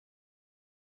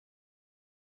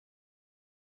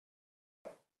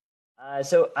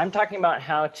So I'm talking about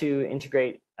how to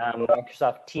integrate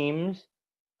Microsoft Teams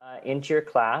into your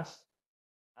class.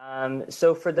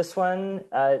 So for this one,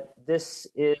 this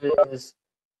is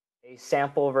a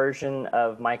sample version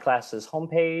of my class's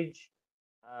homepage.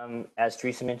 As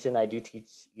Teresa mentioned, I do teach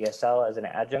ESL as an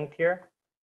adjunct here.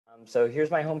 So here's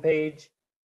my homepage,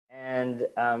 and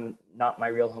not my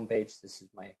real homepage. This is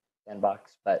my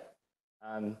sandbox, but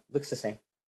looks the same.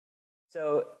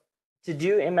 So to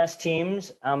do MS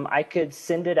Teams, I could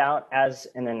send it out as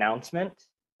an announcement,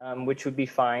 which would be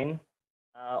fine.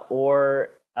 Or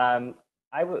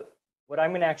what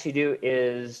I'm going to actually do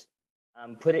is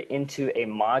put it into a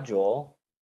module.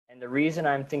 And the reason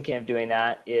I'm thinking of doing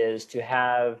that is to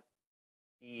have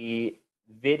the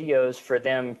videos for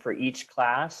them for each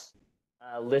class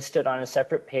listed on a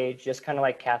separate page, just kind of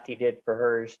like Kathy did for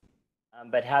hers,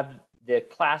 but have the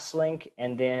class link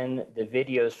and then the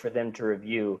videos for them to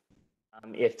review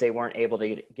if they weren't able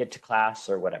to get to class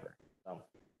or whatever. So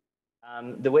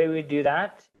the way we do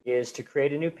that is to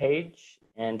create a new page.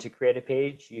 And to create a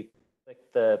page, you click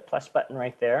the plus button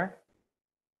right there.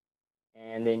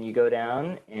 And then you go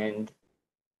down and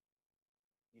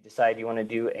you decide you want to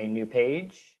do a new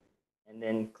page. And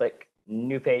then click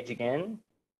new page again.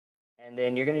 And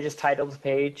then you're going to just title the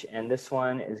page. And this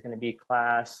one is going to be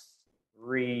class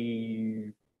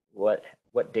 3. What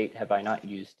date have I not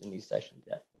used in these sessions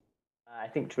yet? I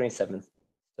think 27th is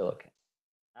still okay.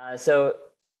 So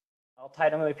I'll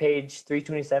title my page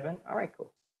 327. All right,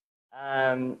 cool.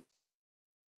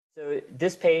 So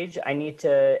this page, I need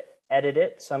to edit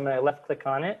it. So I'm going to left click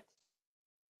on it.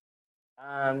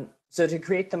 So to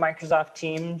create the Microsoft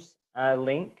Teams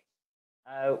link,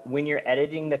 when you're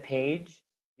editing the page,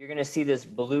 you're going to see this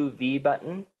blue V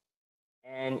button,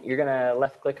 and you're going to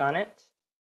left click on it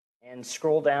and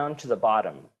scroll down to the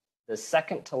bottom. The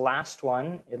second to last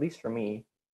one, at least for me,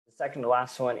 the second to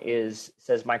last one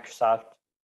says Microsoft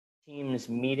Teams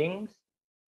Meetings,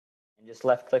 and just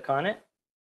left click on it,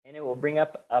 and it will bring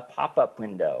up a pop-up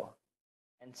window.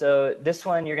 And so this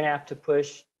one, you're going to have to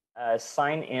push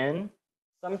sign in.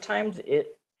 Sometimes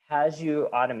it has you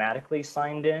automatically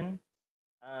signed in.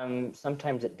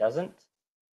 Sometimes it doesn't.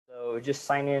 So just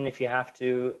sign in if you have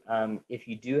to. If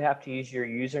you do have to use your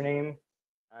username,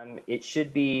 it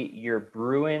should be your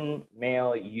Bruin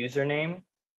Mail username.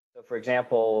 So for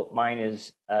example, mine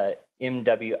is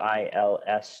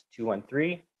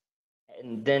MWILS213,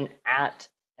 and then at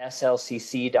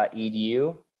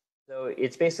slcc.edu. So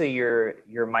it's basically your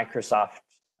Microsoft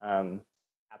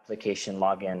application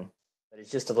login, but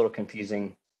it's just a little confusing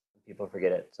when people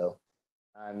forget it. So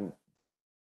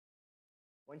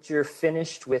once you're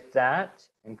finished with that,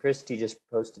 and Christy just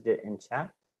posted it in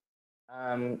chat,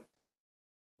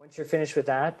 once you're finished with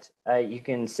that, you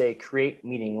can say create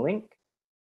meeting link.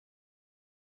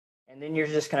 And then you're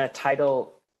just going to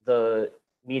title the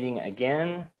meeting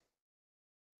again.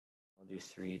 We'll do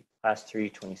class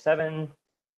 327.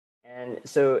 And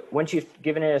so once you've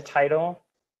given it a title,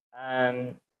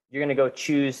 you're going to go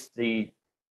choose the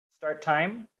start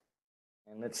time.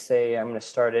 And let's say I'm going to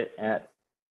start it at,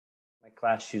 my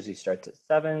class usually starts at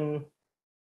 7.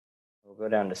 We'll go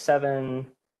down to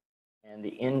 7. And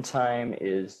the end time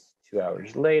is 2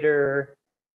 hours later.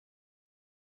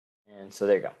 And so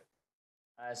there you go.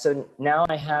 So now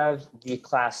I have the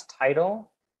class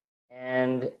title,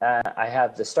 and I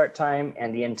have the start time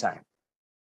and the end time.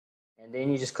 And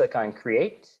then you just click on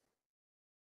create.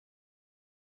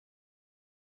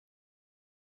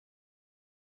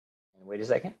 And wait a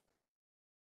second.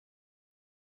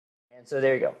 And so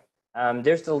there you go.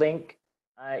 There's the link.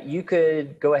 You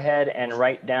could go ahead and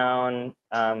write down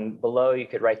below, you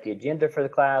could write the agenda for the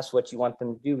class, what you want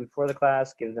them to do before the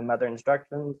class, give them other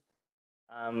instructions.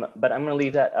 But I'm going to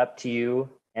leave that up to you.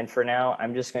 And for now,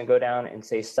 I'm just going to go down and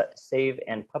say save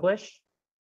and publish.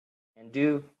 And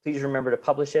please remember to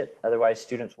publish it. Otherwise,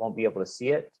 students won't be able to see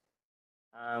it.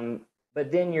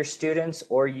 But then your students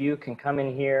or you can come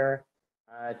in here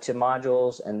to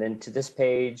modules and then to this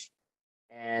page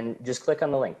and just click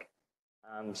on the link.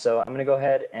 So I'm going to go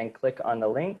ahead and click on the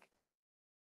link.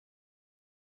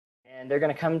 And they're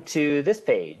going to come to this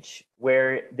page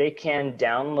where they can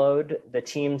download the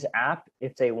Teams app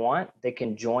if they want. They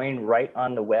can join right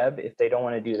on the web if they don't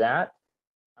want to do that.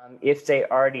 If they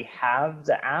already have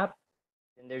the app,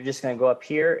 then they're just going to go up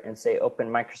here and say open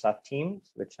Microsoft Teams,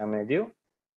 which I'm going to do.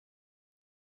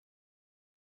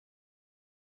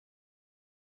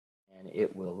 And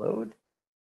it will load.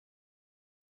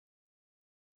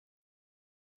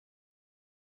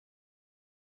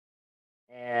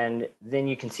 And then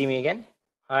you can see me again.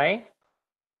 Hi.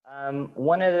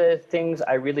 One of the things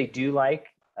I really do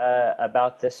like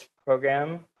about this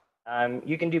program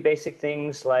You can do basic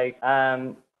things like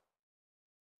so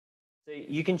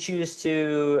you can choose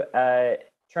to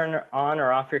turn on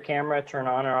or off your camera, turn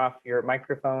on or off your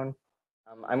microphone.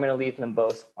 I'm going to leave them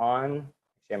both on.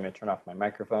 Actually, I'm going to turn off my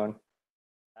microphone.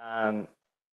 And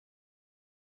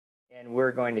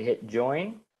we're going to hit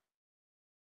join.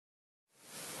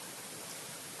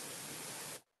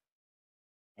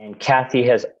 And Kathy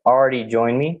has already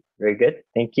joined me. Very good.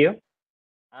 Thank you.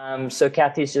 So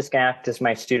Kathy's just going to act as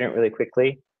my student really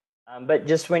quickly. But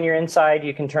just when you're inside,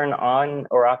 you can turn on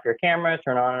or off your camera,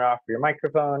 turn on and off your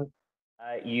microphone.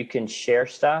 You can share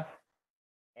stuff.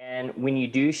 And when you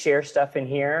do share stuff in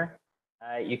here,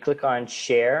 you click on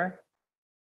share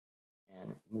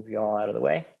and move you all out of the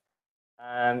way.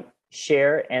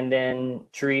 Share, and then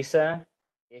Teresa,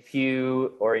 if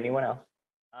you, or anyone else,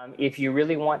 if you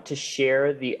really want to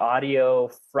share the audio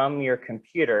from your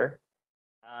computer,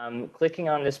 clicking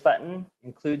on this button,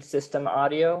 include system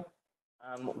audio,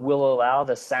 will allow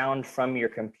the sound from your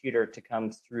computer to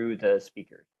come through the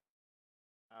speakers.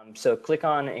 So click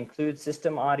on include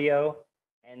system audio,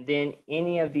 and then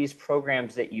any of these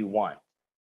programs that you want.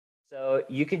 So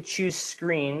you can choose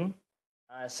screen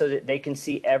so that they can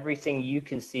see everything you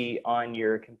can see on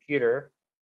your computer,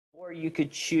 or you could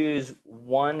choose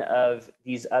one of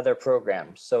these other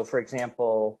programs. So for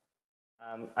example,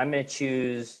 I'm going to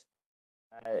choose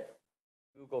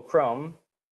Google Chrome.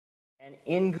 And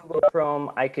in Google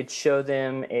Chrome, I could show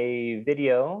them a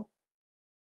video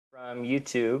from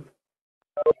YouTube.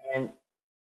 And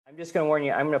I'm just going to warn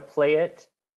you, I'm going to play it.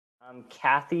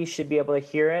 Kathy should be able to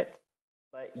hear it,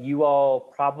 but you all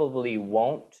probably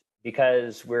won't,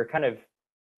 because we're kind of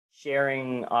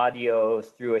sharing audio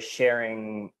through a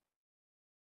sharing.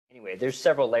 Anyway, there's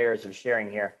several layers of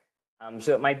sharing here.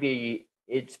 So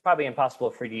it's probably impossible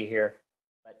for you to hear,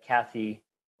 but Kathy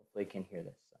hopefully can hear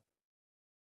this.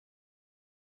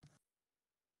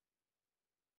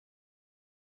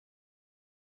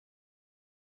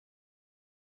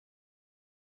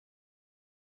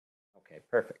 Okay,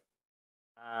 perfect.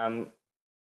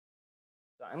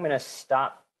 So I'm going to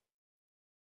stop.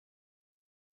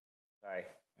 Sorry,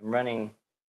 I'm running.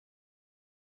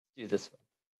 Do this one.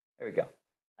 There we go.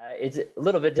 It's a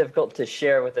little bit difficult to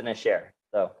share within a share.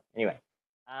 So anyway,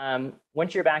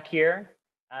 once you're back here,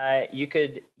 you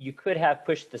could have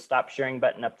pushed the stop sharing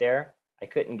button up there. I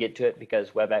couldn't get to it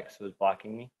because WebEx was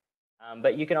blocking me.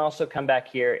 But you can also come back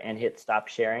here and hit stop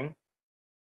sharing.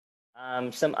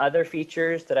 Some other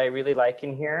features that I really like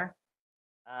in here.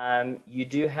 You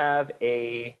do have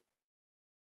a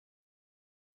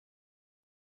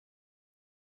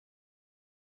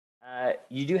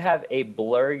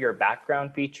blur your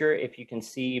background feature. If you can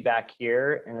see back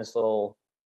here in this little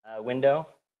window,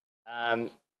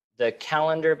 the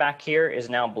calendar back here is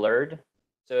now blurred.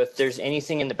 So if there's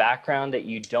anything in the background that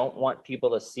you don't want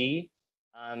people to see,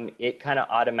 it kind of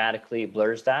automatically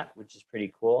blurs that, which is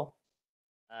pretty cool.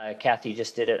 Kathy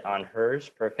just did it on hers.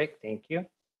 Perfect. Thank you.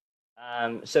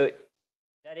 So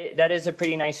that is a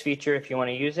pretty nice feature if you want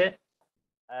to use it.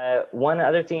 One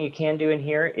other thing you can do in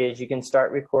here is you can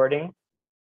start recording,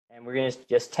 and we're going to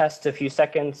just test a few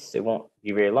seconds. It won't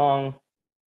be very long.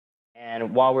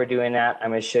 And while we're doing that,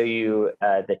 I'm going to show you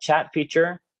the chat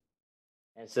feature.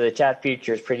 And so the chat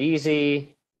feature is pretty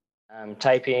easy.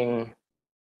 Typing,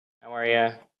 how are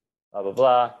you, blah, blah,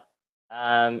 blah.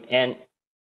 And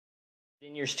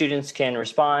then your students can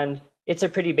respond. It's a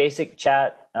pretty basic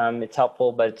chat. It's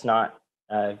helpful, but it's not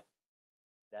that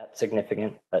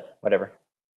significant, but whatever.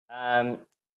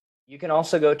 You can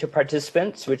also go to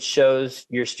participants, which shows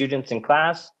your students in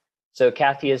class. So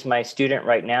Kathy is my student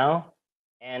right now,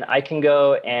 and I can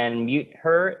go and mute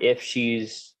her if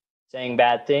she's saying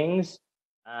bad things.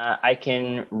 I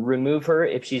can remove her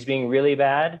if she's being really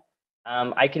bad.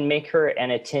 I can make her an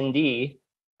attendee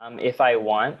if I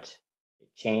want to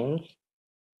change.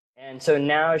 And so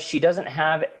now she doesn't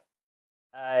have,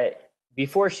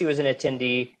 before she was an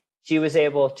attendee, she was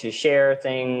able to share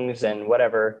things and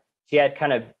whatever. She had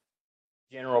kind of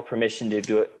general permission to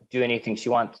do anything she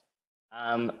wants.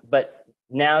 But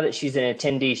now that she's an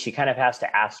attendee, she kind of has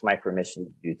to ask my permission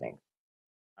to do things.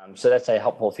 So that's a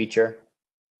helpful feature.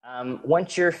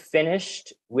 Once you're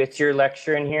finished with your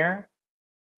lecture in here,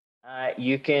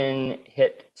 you can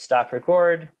hit stop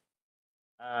record,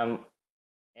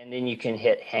 and then you can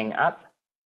hit hang up.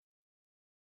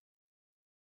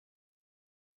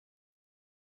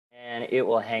 And it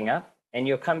will hang up, and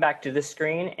you'll come back to this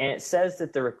screen, and it says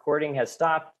that the recording has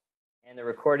stopped and the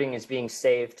recording is being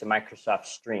saved to Microsoft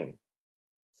Stream.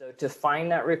 So to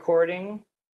find that recording,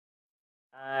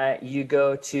 you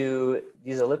go to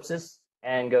these ellipses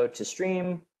and go to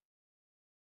Stream.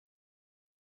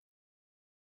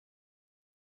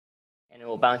 And it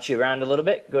will bounce you around a little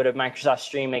bit. Go to Microsoft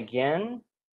Stream again.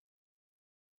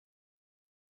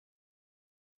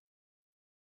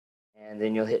 And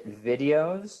then you'll hit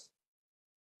videos.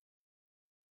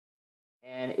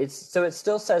 And it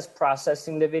still says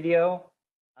processing the video.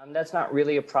 That's not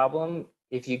really a problem.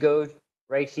 If you go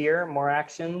right here, more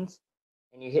actions,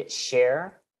 and you hit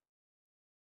share,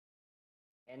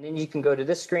 and then you can go to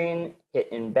this screen,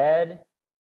 hit embed,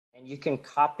 and you can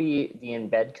copy the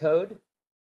embed code.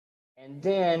 And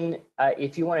then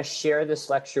if you want to share this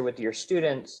lecture with your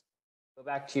students, go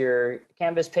back to your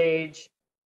Canvas page,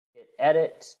 hit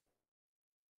edit.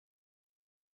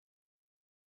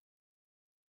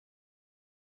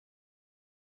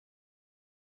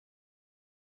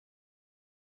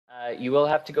 You will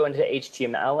have to go into the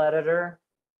HTML editor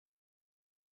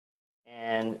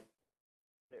and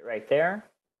put it right there.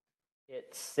 Hit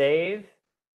save.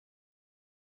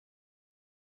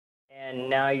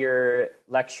 And now your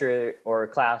lecture or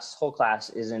class, whole class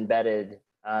is embedded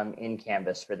in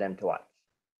Canvas for them to watch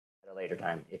at a later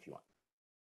time if you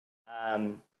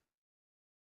want.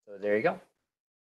 So there you go.